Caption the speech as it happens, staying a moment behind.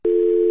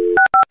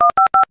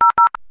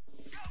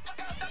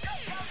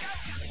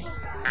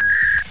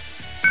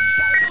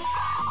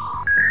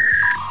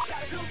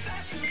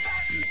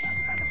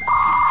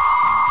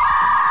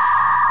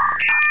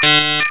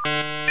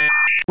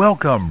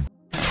Welcome.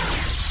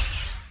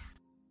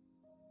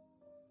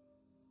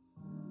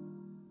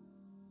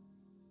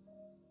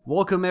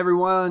 Welcome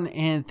everyone,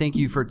 and thank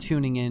you for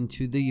tuning in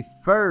to the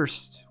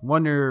first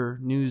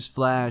Wndrnews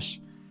Flash.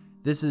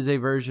 This is a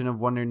version of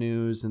Wonder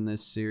News in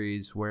this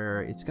series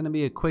where it's going to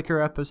be a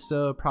quicker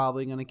episode,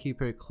 probably going to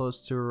keep it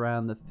close to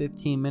around the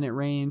 15-minute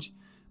range,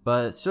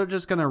 but still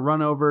just going to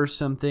run over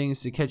some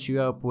things to catch you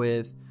up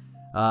with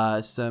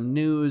some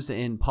news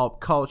in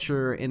pulp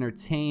culture,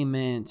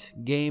 entertainment,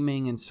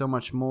 gaming, and so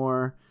much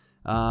more.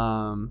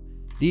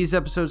 These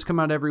episodes come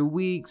out every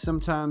week.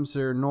 Sometimes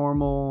they're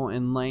normal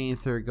in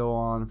length or go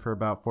on for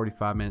about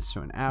 45 minutes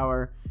to an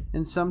hour.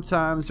 And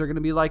sometimes they're going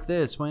to be like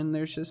this when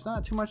there's just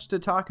not too much to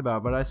talk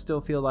about, but I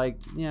still feel like,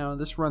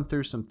 let's run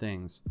through some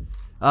things.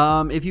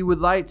 If you would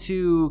like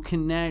to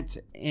connect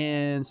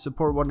and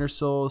support Wonder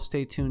Soul,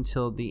 stay tuned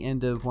till the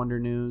end of Wonder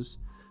News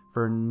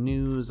for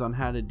news on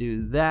how to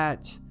do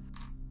that.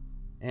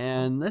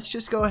 And let's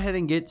just go ahead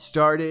and get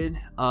started.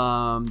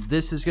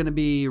 This is going to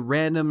be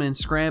random and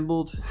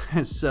scrambled,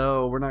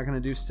 so we're not going to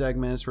do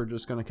segments. We're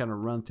just going to kind of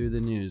run through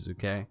the news,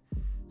 okay?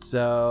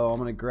 So I'm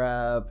going to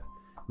grab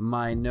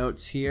my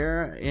notes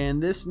here, and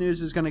this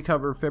news is going to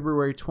cover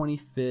February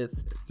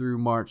 25th through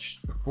March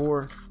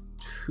 4th,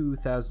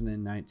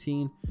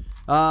 2019.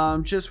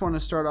 Just want to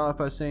start off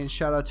by saying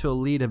shout out to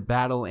Alita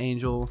Battle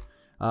Angel.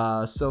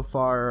 So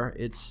far,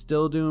 it's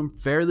still doing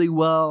fairly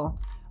well.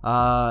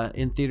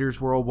 In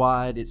theaters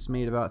worldwide, it's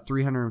made about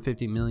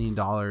 $350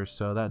 million,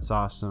 so that's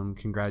awesome.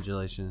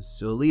 Congratulations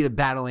to Alita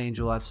Battle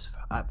Angel.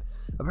 I've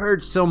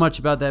heard so much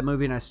about that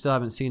movie and I still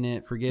haven't seen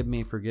it. Forgive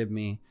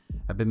me.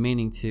 I've been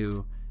meaning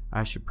to.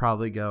 I should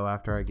probably go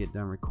after I get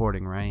done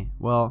recording, right?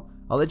 Well,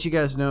 I'll let you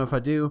guys know if I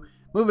do.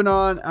 Moving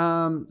on,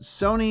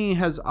 Sony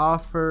has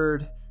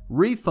offered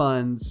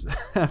refunds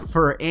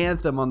for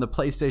Anthem on the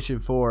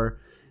PlayStation 4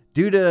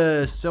 due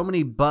to so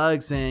many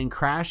bugs and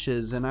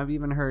crashes, and I've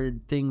even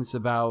heard things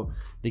about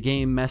the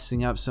game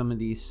messing up some of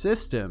these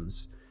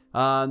systems.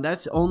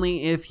 That's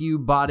only if you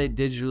bought it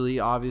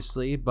digitally,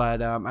 obviously,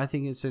 but I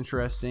think it's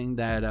interesting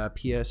that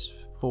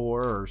PS4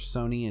 or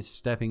Sony is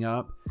stepping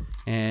up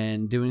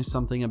and doing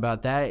something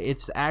about that.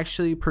 It's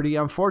actually pretty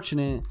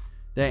unfortunate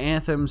that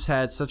Anthem's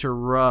had such a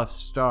rough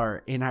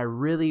start, and I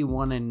really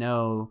want to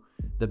know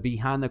the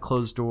behind the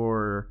closed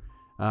door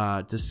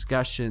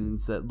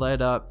discussions that led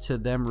up to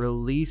them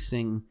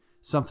releasing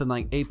something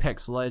like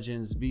Apex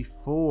Legends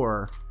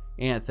before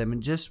Anthem,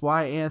 and just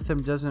why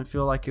Anthem doesn't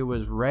feel like it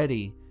was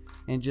ready.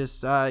 And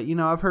just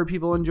I've heard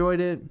people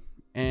enjoyed it,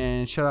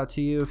 and shout out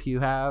to you if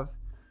you have.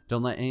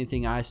 Don't let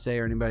anything I say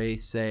or anybody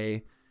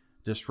say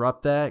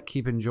disrupt that.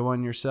 Keep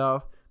enjoying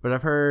yourself. But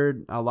I've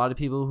heard a lot of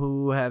people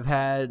who have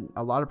had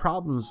a lot of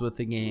problems with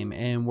the game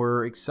and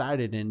were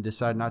excited and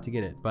decided not to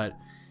get it. But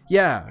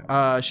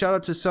yeah, shout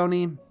out to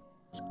Sony.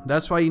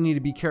 That's why you need to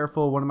be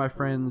careful. One of my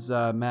friends,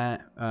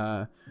 Matt,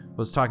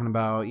 was talking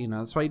about,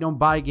 that's why you don't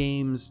buy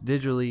games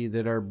digitally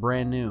that are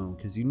brand new,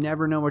 because you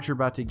never know what you're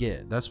about to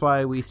get. That's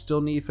why we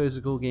still need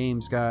physical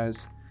games,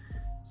 guys.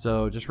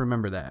 So just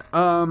remember that.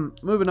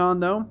 Moving on,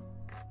 though.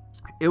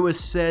 It was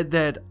said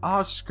that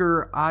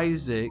Oscar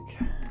Isaac,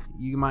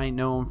 you might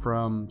know him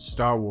from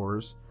Star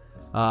Wars,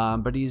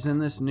 but he's in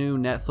this new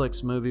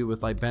Netflix movie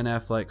with like Ben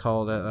Affleck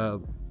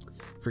called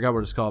forgot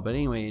what it's called, but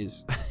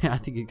anyways, I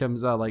think it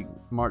comes out like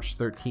March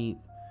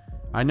 13th.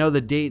 I know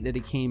the date that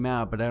it came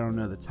out, but I don't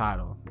know the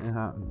title.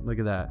 Look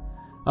at that.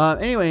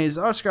 Anyways,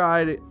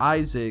 Oscar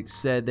Isaac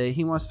said that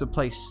he wants to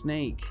play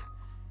Snake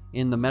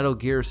in the Metal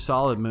Gear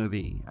Solid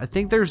movie. I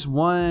think there's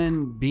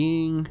one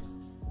being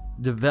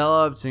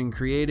developed and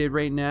created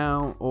right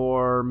now,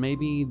 or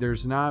maybe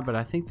there's not, but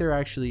I think there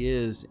actually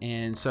is.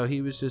 And so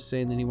he was just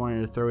saying that he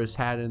wanted to throw his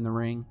hat in the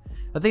ring.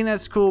 I think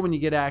that's cool when you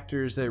get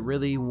actors that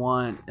really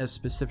want a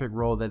specific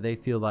role that they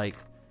feel like,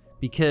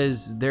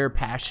 because they're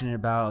passionate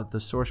about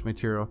the source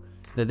material,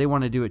 that they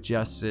want to do it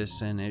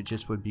justice, and it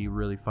just would be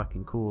really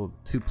fucking cool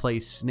to play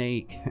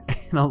Snake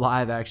in a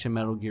live action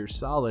Metal Gear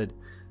Solid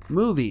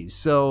movie.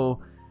 So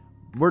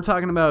we're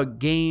talking about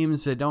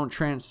games that don't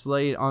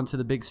translate onto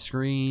the big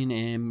screen,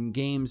 and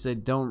games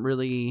that don't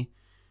really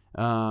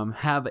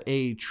have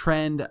a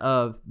trend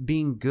of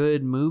being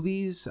good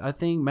movies. I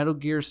think Metal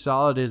Gear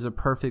Solid is a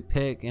perfect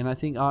pick, and I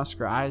think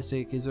Oscar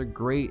Isaac is a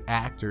great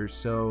actor.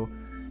 So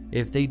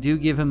if they do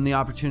give him the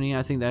opportunity,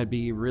 I think that'd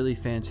be really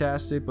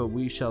fantastic, but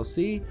we shall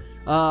see.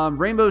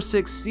 Rainbow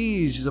Six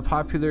Siege is a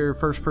popular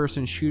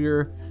first-person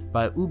shooter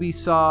by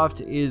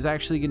Ubisoft, is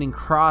actually getting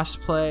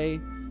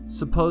cross-play,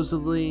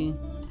 supposedly.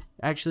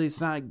 Actually, it's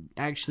not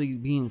actually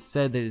being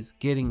said that it's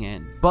getting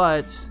it,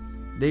 but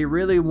they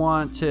really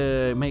want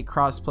to make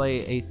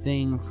crossplay a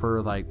thing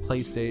for like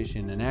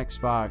PlayStation and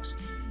Xbox.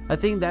 I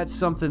think that's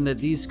something that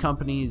these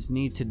companies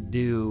need to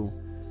do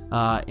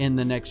in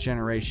the next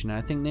generation.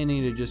 I think they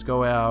need to just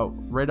go out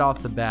right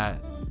off the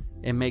bat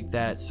and make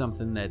that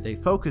something that they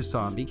focus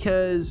on,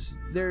 because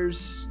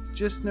there's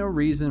just no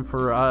reason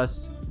for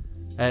us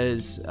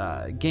as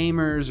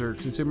gamers or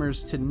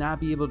consumers to not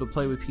be able to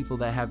play with people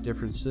that have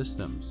different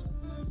systems.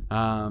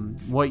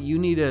 What you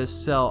need to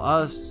sell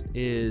us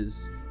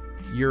is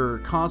your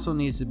console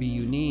needs to be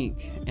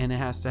unique, and it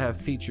has to have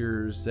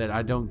features that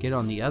I don't get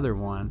on the other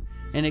one,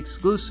 and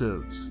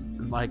exclusives,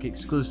 like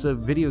exclusive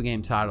video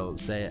game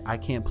titles that I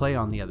can't play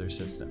on the other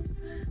system.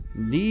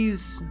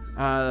 These,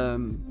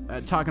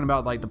 talking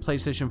about like the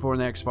PlayStation 4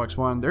 and the Xbox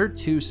One, they're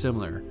too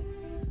similar.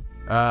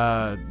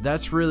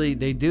 That's really,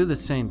 they do the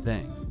same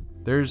thing.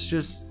 There's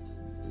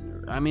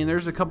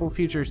a couple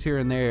features here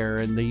and there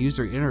in the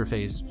user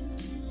interface,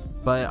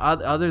 but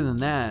other than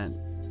that,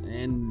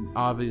 and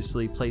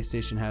obviously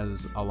PlayStation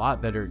has a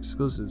lot better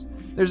exclusives,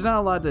 there's not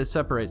a lot that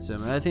separates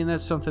them. And I think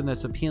that's something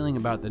that's appealing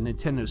about the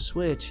Nintendo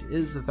Switch,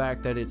 is the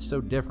fact that it's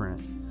so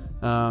different,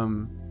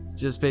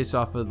 just based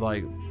off of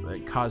like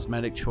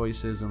cosmetic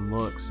choices and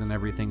looks and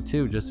everything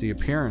too, just the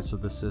appearance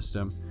of the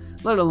system,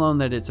 let alone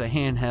that it's a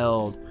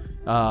handheld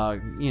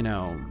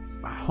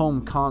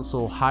home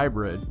console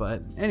hybrid.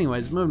 But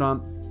anyways, moving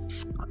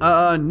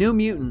on. New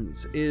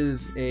Mutants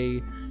is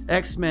a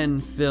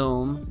X-Men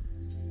film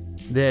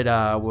that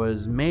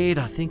was made,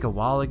 I think, a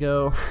while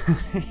ago,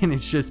 and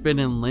it's just been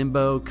in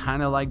limbo,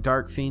 kind of like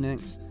Dark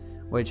Phoenix,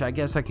 which I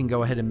guess I can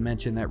go ahead and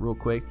mention that real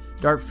quick.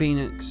 Dark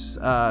Phoenix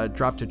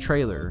dropped a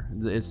trailer.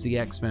 It's the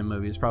X-Men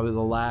movie. It's probably the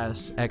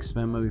last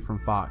X-Men movie from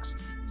Fox,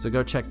 so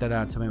go check that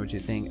out and tell me what you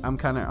think. I'm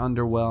kind of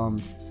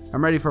underwhelmed.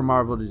 I'm ready for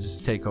Marvel to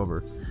just take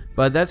over.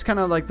 But that's kind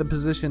of like the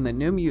position that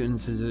New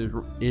Mutants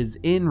is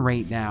in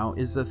right now,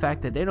 is the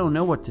fact that they don't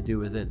know what to do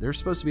with it. There's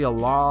supposed to be a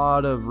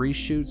lot of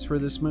reshoots for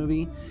this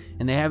movie,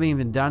 and they haven't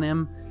even done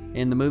them.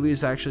 And the movie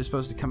is actually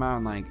supposed to come out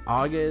in like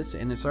August,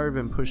 and it's already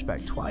been pushed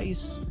back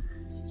twice.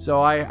 So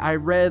I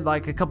read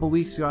like a couple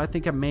weeks ago, I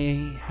think I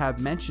may have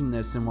mentioned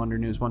this in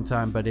Wndrnews one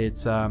time, but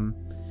it's that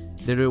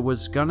it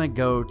was gonna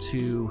go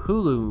to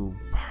Hulu,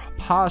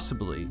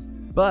 possibly,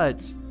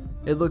 but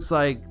it looks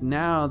like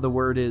now the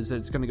word is that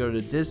it's going to go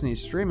to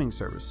Disney's streaming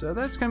service. So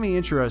that's going to be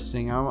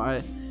interesting.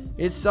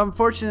 It's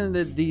unfortunate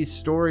that these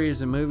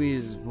stories and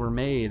movies were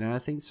made, and I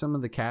think some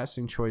of the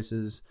casting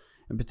choices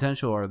and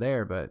potential are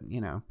there, but,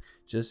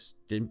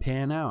 just didn't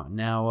pan out.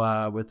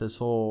 Now, with this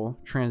whole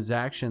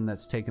transaction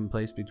that's taken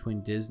place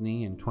between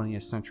Disney and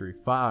 20th Century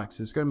Fox,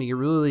 it's going to be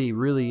really,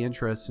 really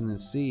interesting to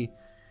see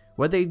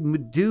what they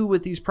do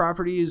with these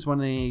properties when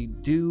they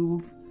do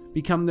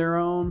become their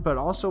own, but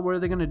also what are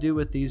they going to do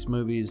with these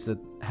movies that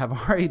have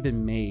already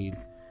been made,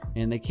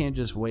 and they can't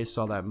just waste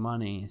all that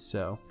money.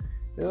 So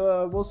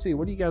we'll see.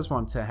 What do you guys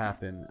want to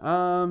happen?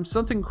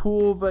 Something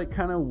cool but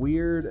kind of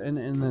weird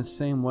in the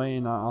same way,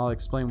 and I'll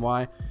explain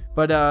why.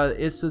 But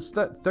it's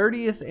the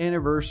 30th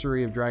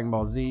anniversary of Dragon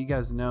Ball Z. You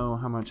guys know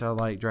how much I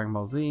like Dragon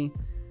Ball Z.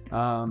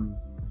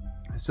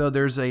 So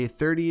there's a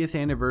 30th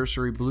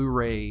anniversary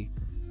Blu-ray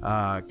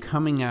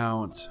coming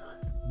out.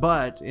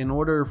 But in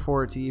order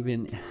for it to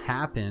even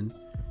happen,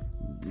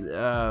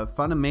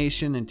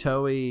 Funimation and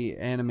Toei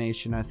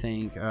Animation, I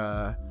think,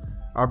 are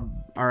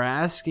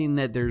asking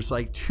that there's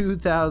like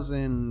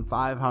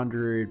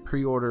 2,500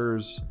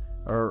 pre-orders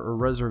or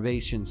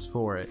reservations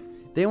for it.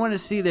 They want to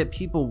see that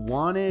people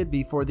want it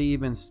before they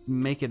even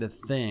make it a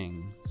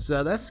thing.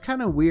 So that's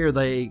kind of weird.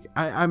 Like,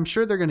 I'm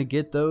sure they're going to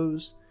get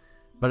those,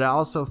 but I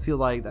also feel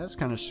like that's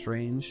kind of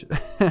strange.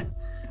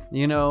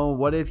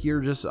 What if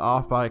you're just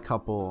off by a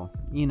couple,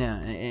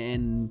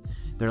 and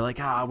they're like,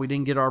 we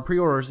didn't get our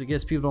pre-orders. I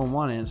guess people don't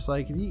want it. It's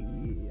like,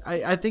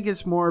 I think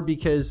it's more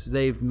because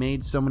they've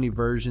made so many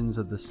versions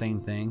of the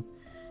same thing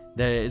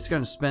that it's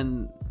going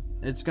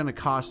to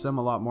cost them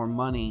a lot more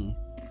money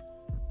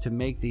to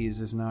make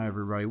these if not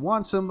everybody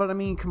wants them. But I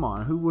mean, come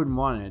on, who wouldn't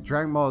want it?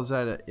 Dragon Ball is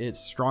at its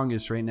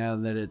strongest right now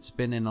that it's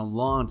been in a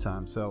long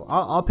time. So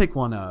I'll pick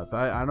one up.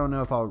 I don't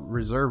know if I'll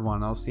reserve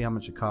one. I'll see how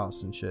much it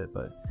costs and shit,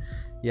 but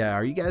yeah,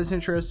 are you guys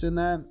interested in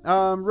that?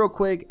 Real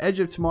quick, Edge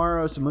of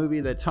Tomorrow is a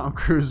movie that Tom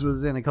Cruise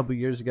was in a couple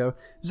years ago. It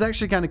was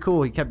actually kind of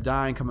cool. He kept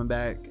dying, coming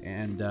back,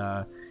 and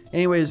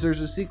anyways, there's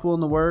a sequel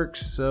in the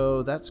works,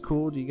 so that's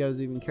cool. Do you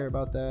guys even care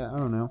about that? I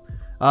don't know.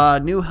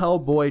 New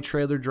Hellboy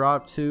trailer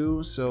dropped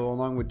too, so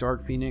along with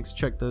Dark Phoenix,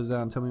 check those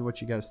out and tell me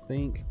what you guys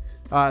think.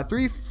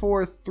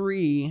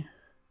 343,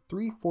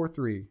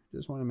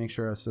 just want to make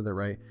sure I said that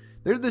right.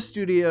 They're the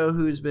studio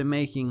who's been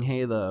making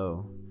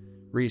Halo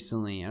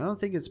recently. I don't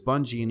think it's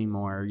Bungie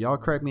anymore. Y'all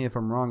correct me if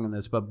I'm wrong on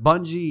this, but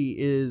Bungie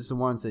is the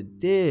ones that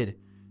did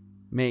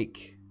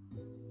make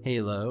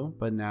Halo,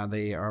 but now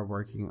they are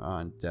working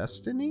on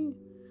Destiny,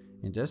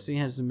 and Destiny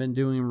hasn't been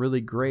doing really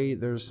great.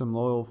 There's some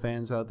loyal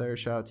fans out there.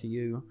 Shout out to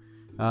you.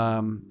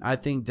 I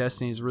think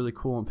Destiny is really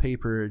cool on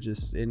paper.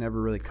 It never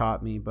really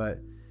caught me, but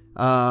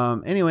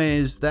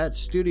anyways, that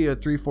studio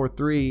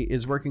 343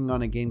 is working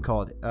on a game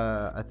called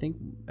I think,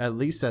 at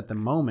least at the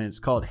moment, it's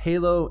called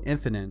Halo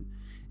Infinite.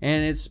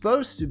 And it's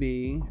supposed to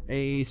be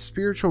a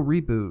spiritual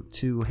reboot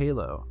to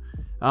Halo.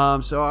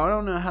 So I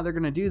don't know how they're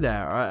going to do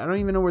that. I don't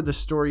even know where the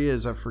story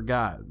is. I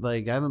forgot.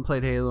 Like, I haven't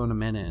played Halo in a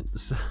minute.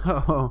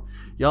 So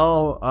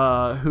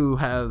y'all who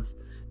have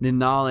the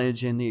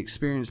knowledge and the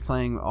experience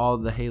playing all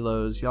the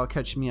Halos, y'all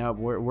catch me up.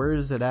 Where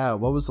is it at?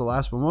 What was the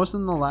last one?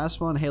 Wasn't the last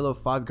one Halo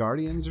 5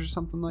 Guardians or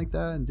something like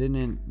that? And didn't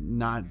it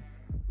not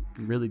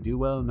really do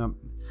well? No,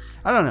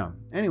 I don't know.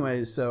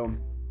 Anyways, so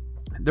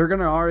they're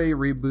gonna already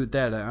reboot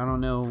that. I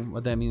don't know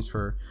what that means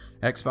for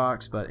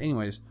Xbox, but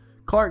anyways,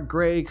 Clark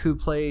Gregg, who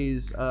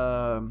plays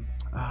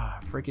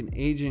freaking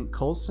Agent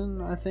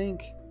Coulson, I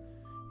think,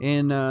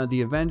 in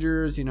the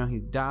Avengers. You know, he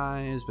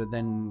dies, but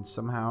then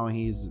somehow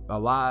he's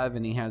alive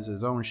and he has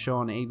his own show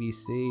on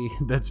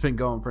ABC that's been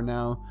going for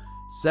now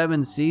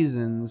 7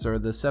 seasons, or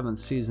the 7th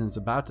season's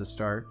about to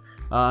start.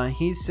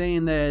 He's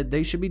saying that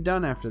they should be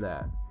done after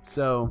that.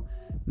 So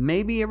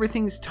maybe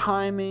everything's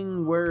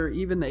timing where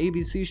even the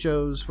ABC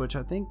shows, which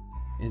I think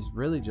is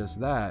really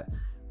just that,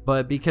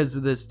 but because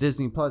of this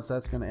Disney Plus,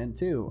 that's going to end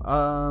too.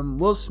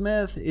 Will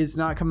Smith is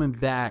not coming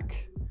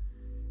back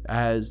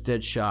as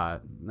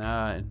Deadshot.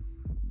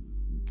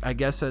 I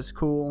guess that's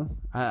cool.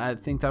 I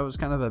think that was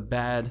kind of a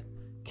bad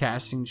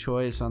casting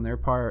choice on their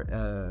part,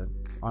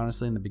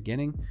 honestly, in the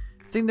beginning.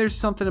 I think there's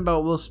something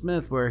about Will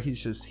Smith where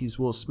he's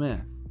Will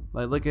Smith.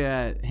 Like, look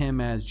at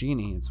him as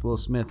Genie. It's Will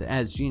Smith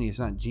as Genie. It's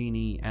not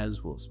Genie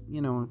as Will,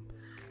 you know.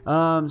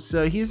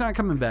 So he's not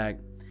coming back.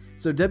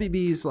 So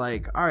WB's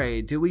like, all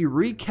right, do we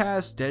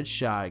recast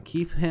Deadshot,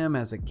 keep him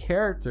as a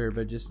character,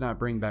 but just not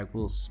bring back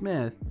Will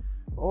Smith?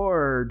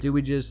 Or do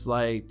we just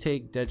like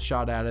take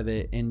Deadshot out of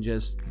it and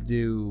just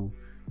do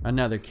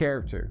another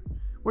character?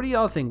 What do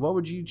y'all think? What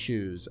would you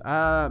choose?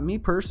 Me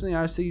personally,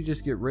 I say you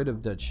just get rid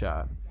of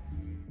Deadshot,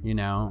 you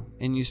know,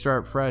 and you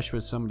start fresh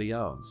with somebody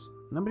else.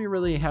 Nobody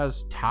really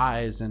has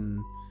ties, and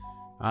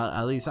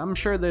at least I'm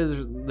sure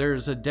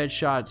there's a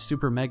Deadshot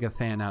super mega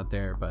fan out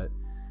there, but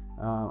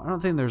I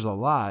don't think there's a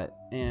lot.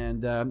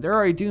 And they're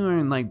already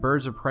doing like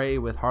Birds of Prey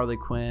with Harley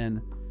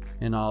Quinn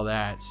and all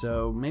that,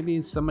 so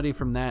maybe somebody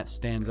from that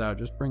stands out.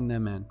 Just bring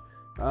them in.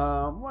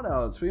 What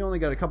else? We only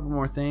got a couple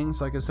more things.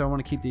 Like I said, I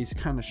want to keep these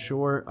kind of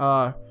short.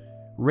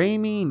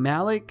 Rami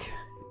Malek,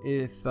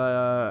 if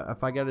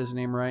I got his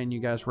name right and you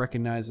guys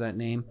recognize that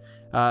name,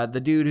 the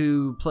dude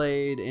who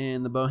played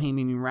in the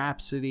Bohemian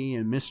Rhapsody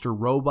and Mr.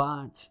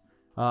 Robot,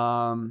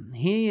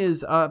 he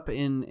is up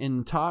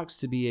in talks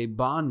to be a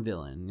Bond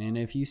villain. And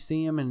if you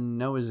see him and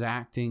know his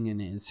acting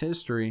and his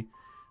history,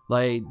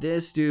 like,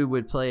 this dude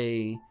would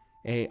play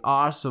a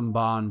awesome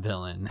Bond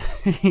villain.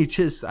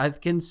 I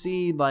can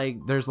see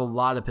like there's a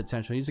lot of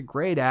potential. He's a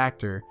great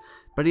actor,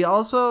 but he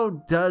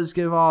also does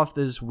give off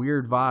this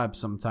weird vibe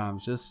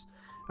sometimes. Just,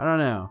 I don't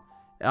know.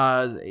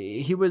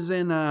 He was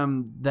in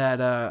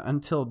that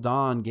Until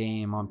Dawn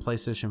game on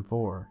PlayStation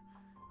 4.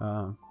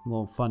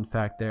 Little fun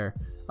fact there.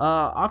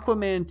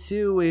 Aquaman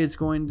 2 is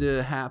going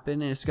to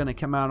happen. It's going to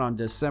come out on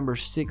December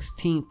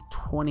 16th,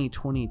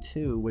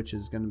 2022, which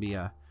is going to be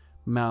a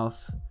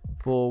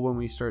mouthful when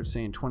we start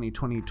saying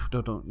 2020,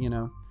 you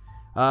know.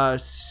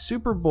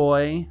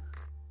 Superboy,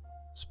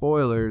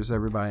 spoilers,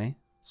 everybody.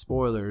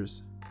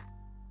 Spoilers.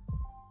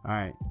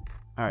 All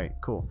right,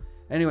 cool.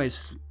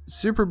 Anyways,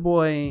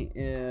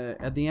 Superboy,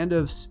 at the end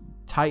of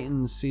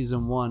Titans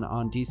Season 1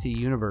 on DC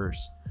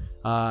Universe,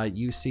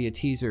 you see a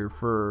teaser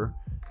for,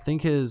 I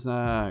think his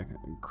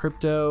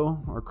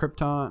Krypton,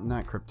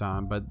 not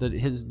Krypton, but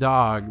his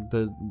dog,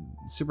 the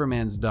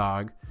Superman's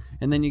dog.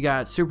 And then you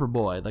got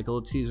Superboy, like a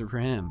little teaser for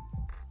him,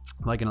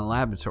 like in a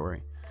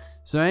laboratory.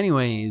 So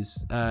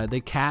anyways,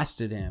 they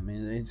casted him,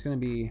 and it's going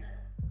to be,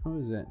 who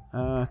is it?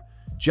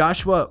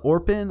 Joshua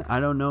Orpin. I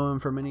don't know him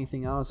from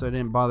anything else. I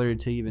didn't bother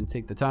to even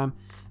take the time.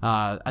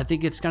 I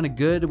think it's kind of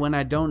good when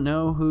I don't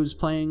know who's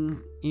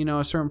playing, you know,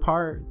 a certain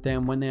part.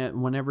 Then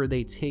whenever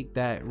they take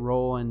that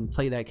role and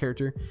play that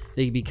character,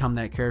 they become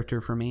that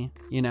character for me,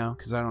 you know,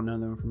 because I don't know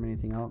them from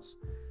anything else.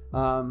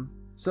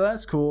 So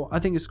that's cool. I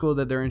think it's cool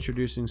that they're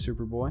introducing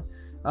Superboy.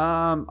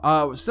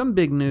 Some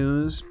big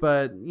news,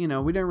 but you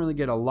know, we didn't really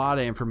get a lot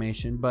of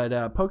information. But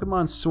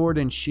Pokemon Sword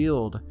and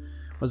Shield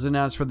was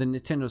announced for the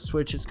Nintendo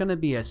Switch. It's going to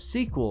be a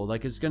sequel.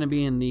 Like, it's going to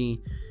be in the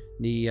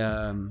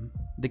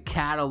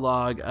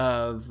catalog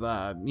of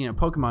you know,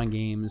 Pokemon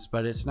games,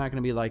 but it's not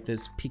going to be like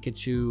this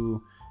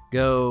Pikachu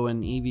Go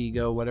and Eevee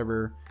Go,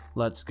 whatever.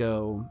 Let's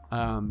Go.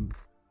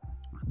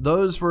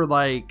 Those were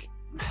like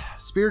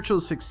spiritual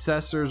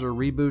successors or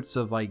reboots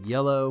of like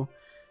Yellow,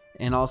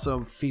 and also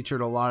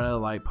featured a lot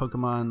of like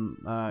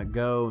Pokemon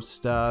Go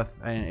stuff,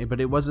 but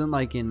it wasn't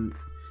like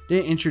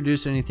didn't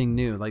introduce anything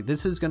new. Like,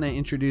 this is going to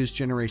introduce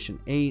Generation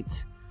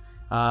 8,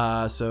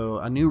 so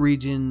a new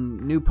region,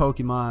 new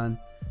Pokemon.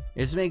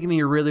 It's making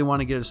me really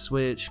want to get a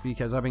Switch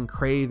because I've been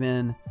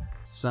craving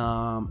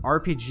some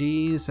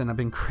RPGs, and I've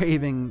been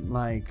craving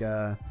like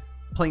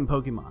playing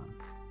Pokemon.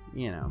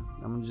 You know,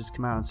 I'm gonna just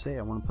come out and say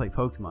I want to play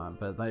Pokemon,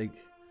 but like,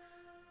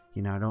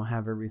 you know, I don't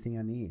have everything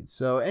I need.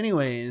 So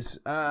anyways,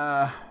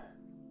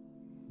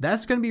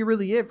 that's going to be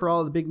really it for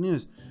all the big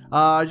news.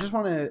 I just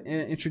want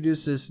to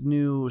introduce this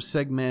new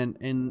segment,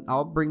 and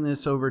I'll bring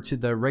this over to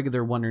the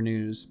regular Wonder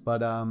News.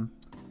 But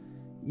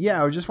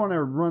yeah, I just want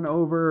to run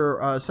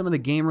over some of the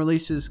game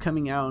releases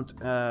coming out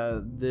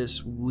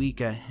this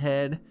week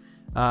ahead,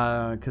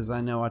 because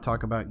I know I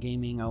talk about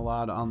gaming a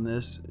lot on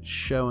this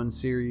show and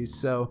series.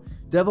 So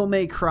Devil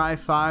May Cry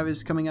 5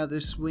 is coming out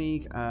this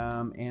week,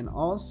 and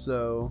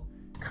also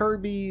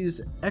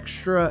Kirby's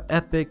Extra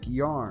Epic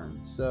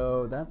Yarn.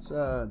 So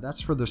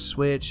that's for the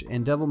Switch,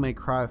 and Devil May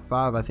Cry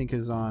 5 I think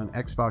is on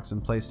Xbox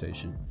and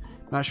PlayStation.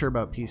 Not sure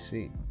about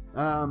PC.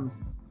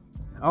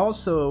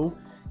 Also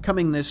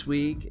coming this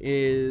week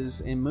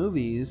is in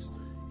movies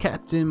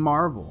Captain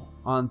Marvel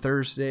on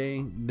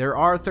Thursday. There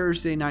are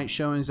Thursday night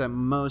showings at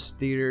most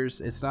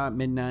theaters. It's not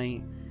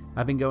midnight.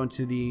 I've been going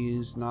to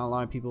these. Not a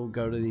lot of people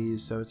go to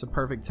these, so it's a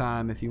perfect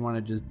time if you want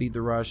to just beat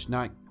the rush,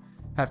 not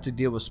have to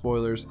deal with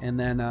spoilers. And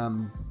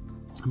then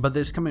but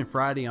this coming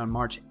Friday on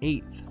March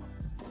 8th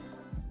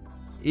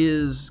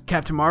is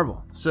Captain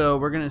Marvel. So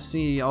we're gonna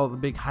see all the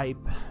big hype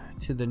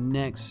to the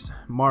next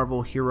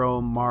Marvel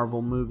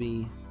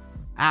movie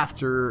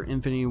after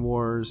Infinity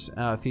Wars,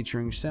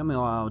 featuring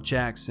Samuel L.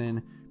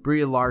 Jackson,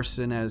 Brie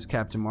Larson as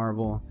Captain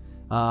Marvel,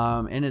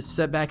 and it's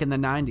set back in the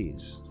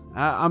 90s.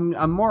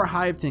 I'm more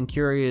hyped and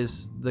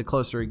curious the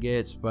closer it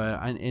gets,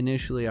 but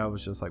initially I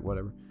was just like,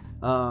 whatever.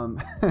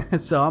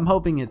 So I'm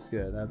hoping it's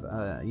good.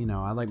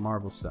 I like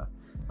Marvel stuff.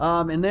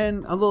 And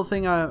then a little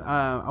thing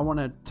I want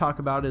to talk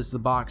about is the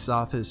box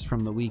office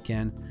from the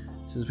weekend.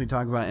 Since we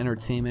talk about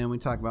entertainment, we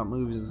talk about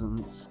movies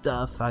and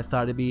stuff, I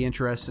thought it'd be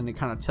interesting to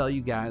kind of tell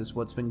you guys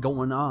what's been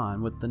going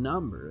on with the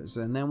numbers,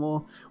 and then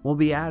we'll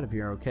be out of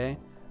here, okay?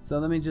 So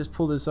let me just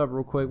pull this up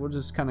real quick. We'll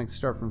just kind of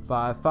start from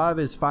 5. 5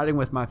 is Fighting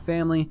With My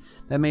Family.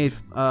 That made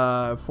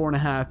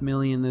 $4.5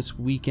 million this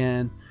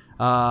weekend.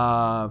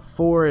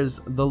 4 is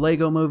The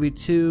Lego Movie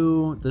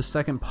 2, the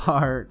second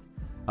part,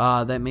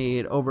 that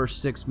made over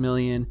 $6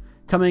 million.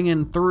 Coming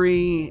in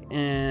 3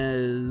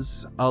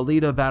 is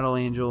Alita Battle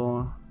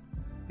Angel,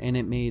 and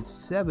it made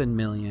 $7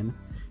 million.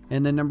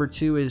 And then number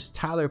 2 is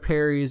Tyler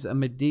Perry's A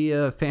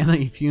Medea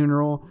Family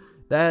Funeral.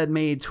 That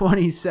made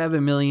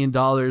 $27 million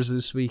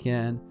this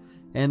weekend.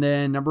 And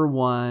then number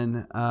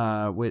 1,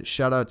 which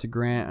shout out to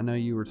Grant, I know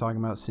you were talking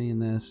about seeing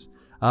this,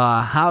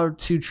 How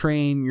to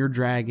Train Your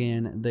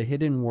Dragon, The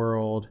Hidden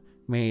World,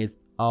 made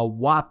a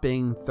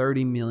whopping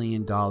 $30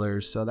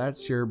 million. So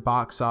that's your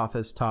box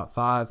office top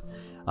 5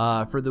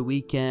 for the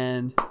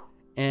weekend.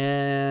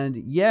 And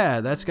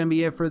yeah, that's going to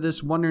be it for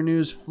this Wonder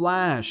News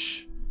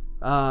Flash.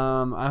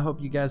 I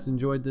hope you guys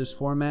enjoyed this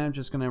format. I'm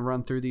just going to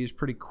run through these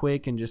pretty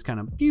quick and just kind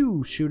of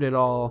shoot it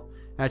all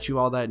at you,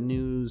 all that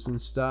news and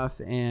stuff.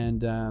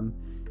 And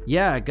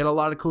yeah, got a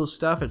lot of cool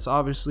stuff. It's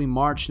obviously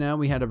March now.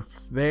 We had a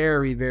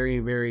very, very,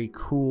 very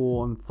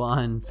cool and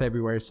fun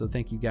February. So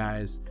thank you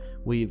guys.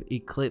 We've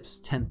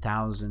eclipsed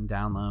 10,000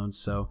 downloads.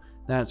 So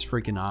that's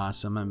freaking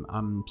awesome.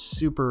 I'm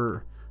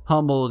super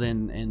humbled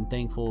and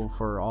thankful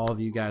for all of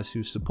you guys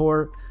who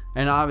support.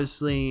 And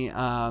obviously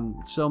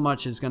so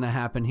much is going to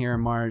happen here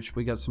in March.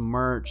 We got some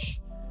merch,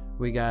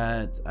 we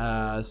got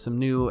some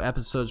new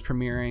episodes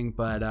premiering,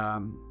 but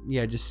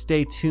yeah, just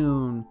stay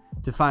tuned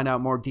to find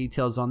out more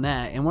details on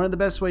that. And one of the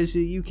best ways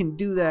that you can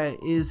do that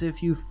is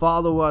if you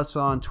follow us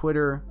on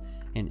Twitter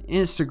and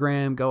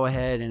Instagram. Go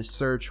ahead and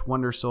search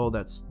Wondersoul.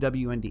 That's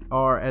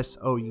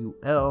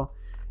WNDRSOUL,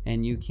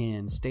 and you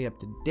can stay up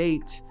to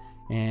date,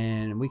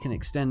 and we can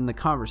extend the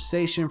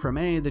conversation from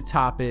any of the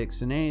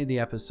topics and any of the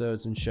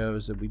episodes and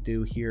shows that we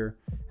do here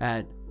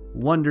at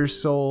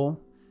Wondersoul.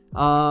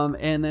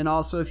 And then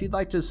also, if you'd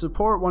like to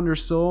support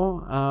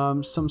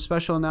Wondersoul, some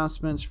special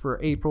announcements for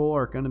April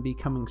are going to be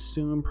coming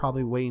soon.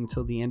 Probably wait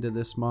until the end of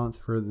this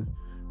month for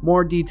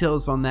more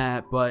details on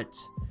that. But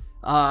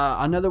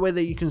another way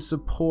that you can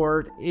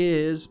support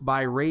is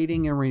by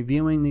rating and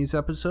reviewing these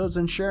episodes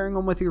and sharing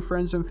them with your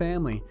friends and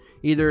family.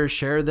 Either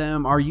share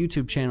them our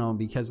YouTube channel,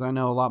 because I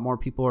know a lot more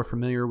people are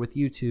familiar with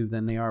YouTube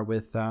than they are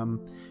with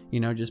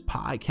just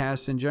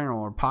podcasts in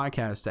general or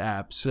podcast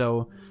apps.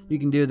 So you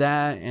can do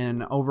that,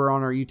 and over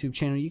on our YouTube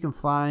channel you can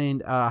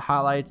find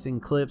highlights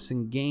and clips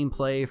and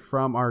gameplay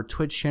from our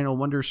Twitch channel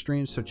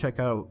Wndrstreams, so check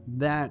out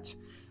that.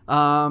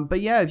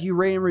 But yeah, if you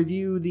rate and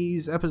review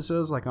these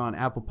episodes, like on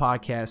Apple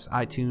Podcasts,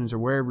 iTunes, or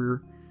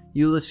wherever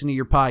you listen to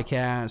your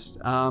podcast,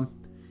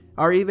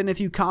 or even if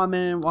you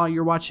comment while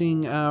you're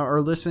watching or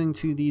listening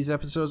to these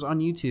episodes on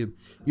YouTube,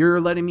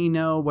 you're letting me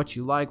know what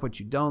you like, what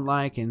you don't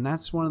like, and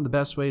that's one of the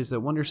best ways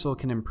that Wondersoul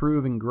can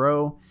improve and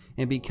grow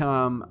and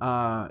become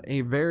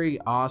a very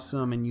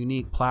awesome and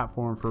unique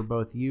platform for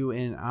both you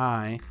and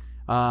I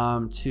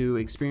to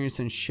experience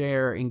and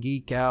share and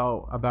geek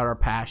out about our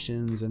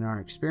passions and our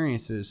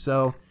experiences.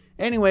 So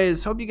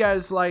anyways, hope you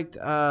guys liked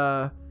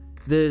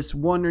this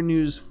Wonder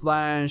News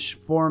Flash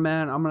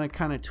format. I'm going to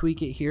kind of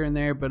tweak it here and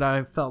there, but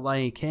I felt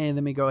like, hey,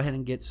 let me go ahead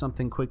and get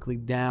something quickly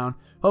down.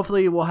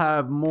 Hopefully we'll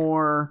have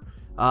more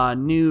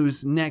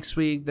news next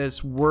week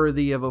that's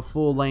worthy of a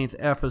full-length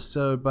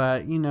episode,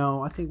 but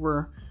I think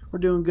we're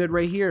doing good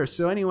right here.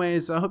 So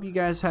anyways, I hope you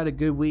guys had a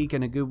good week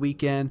and a good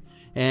weekend,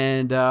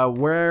 and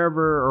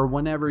wherever or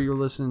whenever you're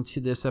listening to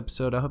this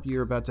episode, I hope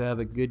you're about to have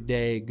a good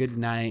day, a good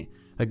night,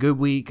 a good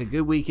week, a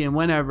good weekend,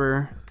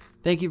 whenever.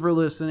 Thank you for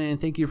listening.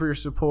 Thank you for your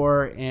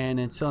support. And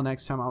until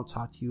next time, I'll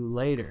talk to you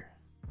later.